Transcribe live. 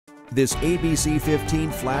This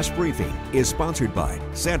ABC15 Flash Briefing is sponsored by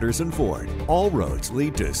Sanderson Ford. All roads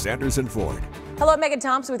lead to Sanderson Ford. Hello, Megan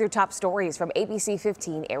Thompson with your top stories from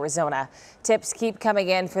ABC15 Arizona. Tips keep coming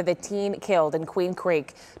in for the teen killed in Queen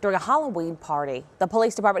Creek during a Halloween party. The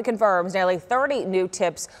police department confirms nearly 30 new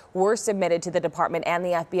tips were submitted to the department and the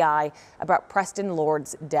FBI about Preston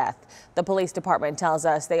Lord's death. The police department tells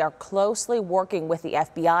us they are closely working with the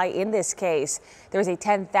FBI in this case. There's a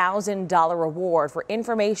 $10,000 reward for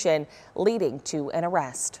information leading to an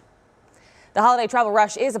arrest. The holiday travel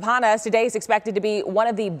rush is upon us. Today is expected to be one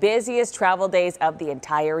of the busiest travel days of the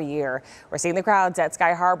entire year. We're seeing the crowds at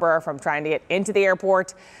Sky Harbor, from trying to get into the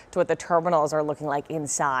airport to what the terminals are looking like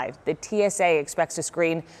inside. The TSA expects to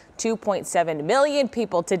screen 2.7 million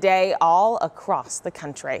people today, all across the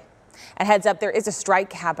country. And heads up, there is a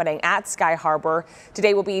strike happening at Sky Harbor.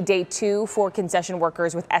 Today will be day 2 for concession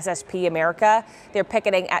workers with SSP America. They're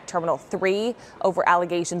picketing at Terminal 3 over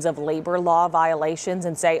allegations of labor law violations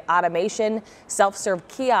and say automation, self-serve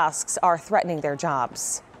kiosks are threatening their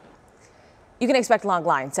jobs. You can expect long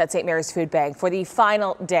lines at St. Mary's Food Bank for the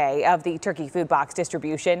final day of the turkey food box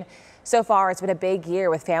distribution. So far, it's been a big year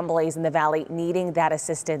with families in the valley needing that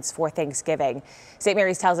assistance for Thanksgiving. St.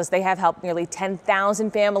 Mary's tells us they have helped nearly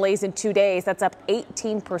 10,000 families in 2 days. That's up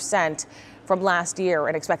 18% from last year,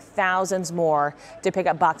 and expect thousands more to pick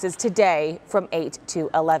up boxes today from 8 to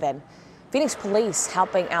 11. Phoenix police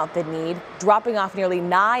helping out the need, dropping off nearly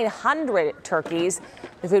 900 turkeys.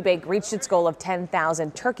 The food bank reached its goal of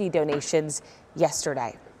 10,000 turkey donations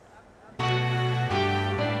yesterday.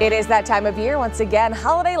 It is that time of year once again.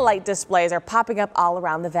 Holiday light displays are popping up all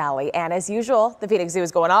around the valley. And as usual, the Phoenix Zoo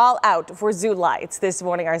is going all out for zoo lights. This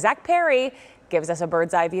morning, our Zach Perry gives us a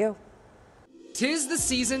bird's eye view. 'Tis the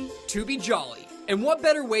season to be jolly. And what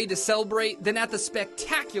better way to celebrate than at the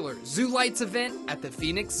spectacular Zoo Lights event at the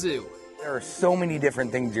Phoenix Zoo? There are so many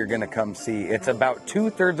different things you're going to come see. It's about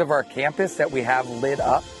 2/3 of our campus that we have lit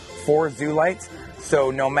up for zoo lights.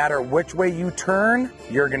 So no matter which way you turn,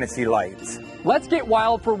 you're going to see lights. Let's get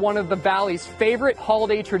wild for one of the Valley's favorite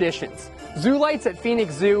holiday traditions. Zoo Lights at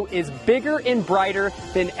Phoenix Zoo is bigger and brighter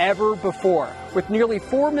than ever before. With nearly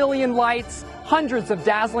 4 million lights, hundreds of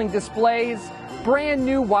dazzling displays, brand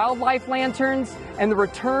new wildlife lanterns, and the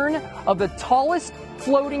return of the tallest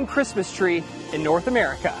floating Christmas tree in North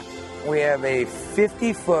America. We have a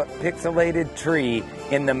 50-foot pixelated tree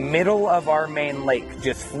in the middle of our main lake,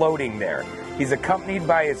 just floating there. He's accompanied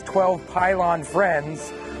by his 12 pylon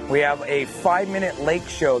friends. We have a 5-minute lake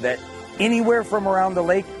show that anywhere from around the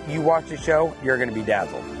lake, you watch the show, you're going to be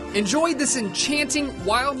dazzled. Enjoy this enchanting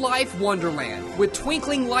wildlife wonderland with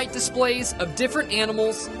twinkling light displays of different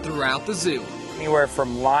animals throughout the zoo. Anywhere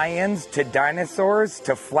from lions to dinosaurs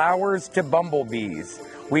to flowers to bumblebees.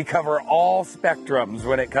 We cover all spectrums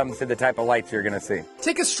when it comes to the type of lights you're going to see.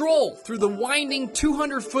 Take a stroll through the winding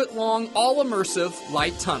 200-foot-long all-immersive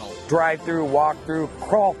light tunnel. Drive through, walk through,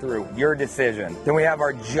 crawl through, your decision. Then we have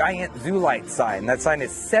our giant zoo light sign. That sign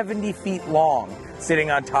is 70 feet long,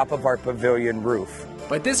 sitting on top of our pavilion roof.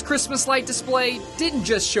 But this Christmas light display didn't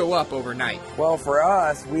just show up overnight. Well, for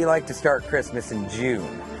us, we like to start Christmas in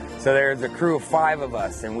June. So there's a crew of 5 of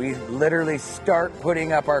us, and we literally start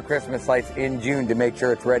putting up our Christmas lights in June to make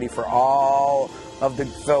sure it's ready for all of the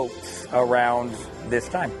folks around this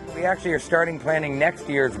time. We actually are starting planning next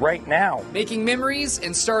year's right now. Making memories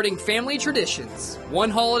and starting family traditions,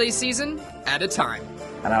 one holiday season at a time.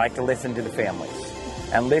 And I like to listen to the families.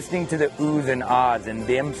 And listening to the oohs and ahs and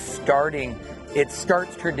them starting, it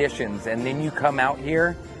starts traditions, and then you come out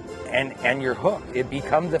here and you're hooked. It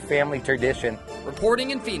becomes a family tradition.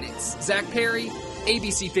 Reporting in Phoenix, Zach Perry,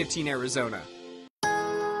 ABC15 Arizona.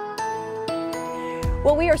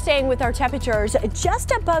 Well, we are staying with our temperatures just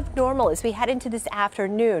above normal as we head into this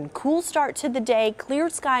afternoon. Cool start to the day, clear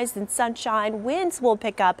skies and sunshine. Winds will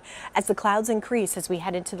pick up as the clouds increase as we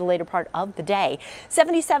head into the later part of the day.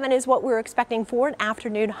 77 is what we're expecting for an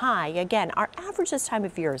afternoon high. Again, our average this time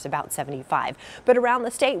of year is about 75. But around the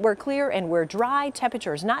state, we're clear and we're dry.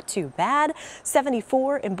 Temperatures not too bad.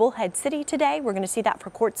 74 in Bullhead City today. We're going to see that for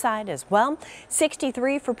Quartzsite as well.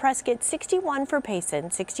 63 for Prescott, 61 for Payson,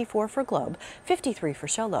 64 for Globe, 53 for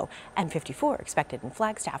Sholo, and 54 expected in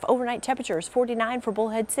Flagstaff. Overnight temperatures 49 for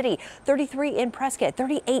Bullhead City, 33 in Prescott,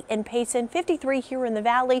 38 in Payson, 53 here in the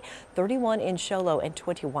Valley, 31 in Sholo, and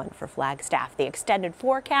 21 for Flagstaff. The extended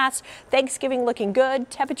forecast, Thanksgiving looking good,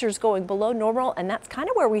 temperatures going below normal, and that's kind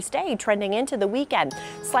of where we stay trending into the weekend.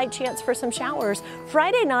 Slight chance for some showers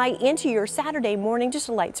Friday night into your Saturday morning, just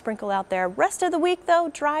a light sprinkle out there. Rest of the week though,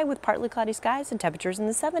 dry with partly cloudy skies and temperatures in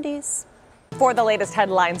the 70s. For the latest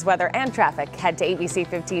headlines, weather, and traffic, head to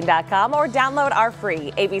abc15.com or download our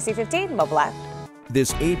free ABC15 mobile app.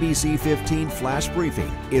 This ABC15 flash briefing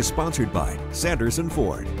is sponsored by Sanderson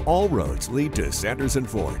Ford. All roads lead to Sanderson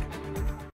Ford.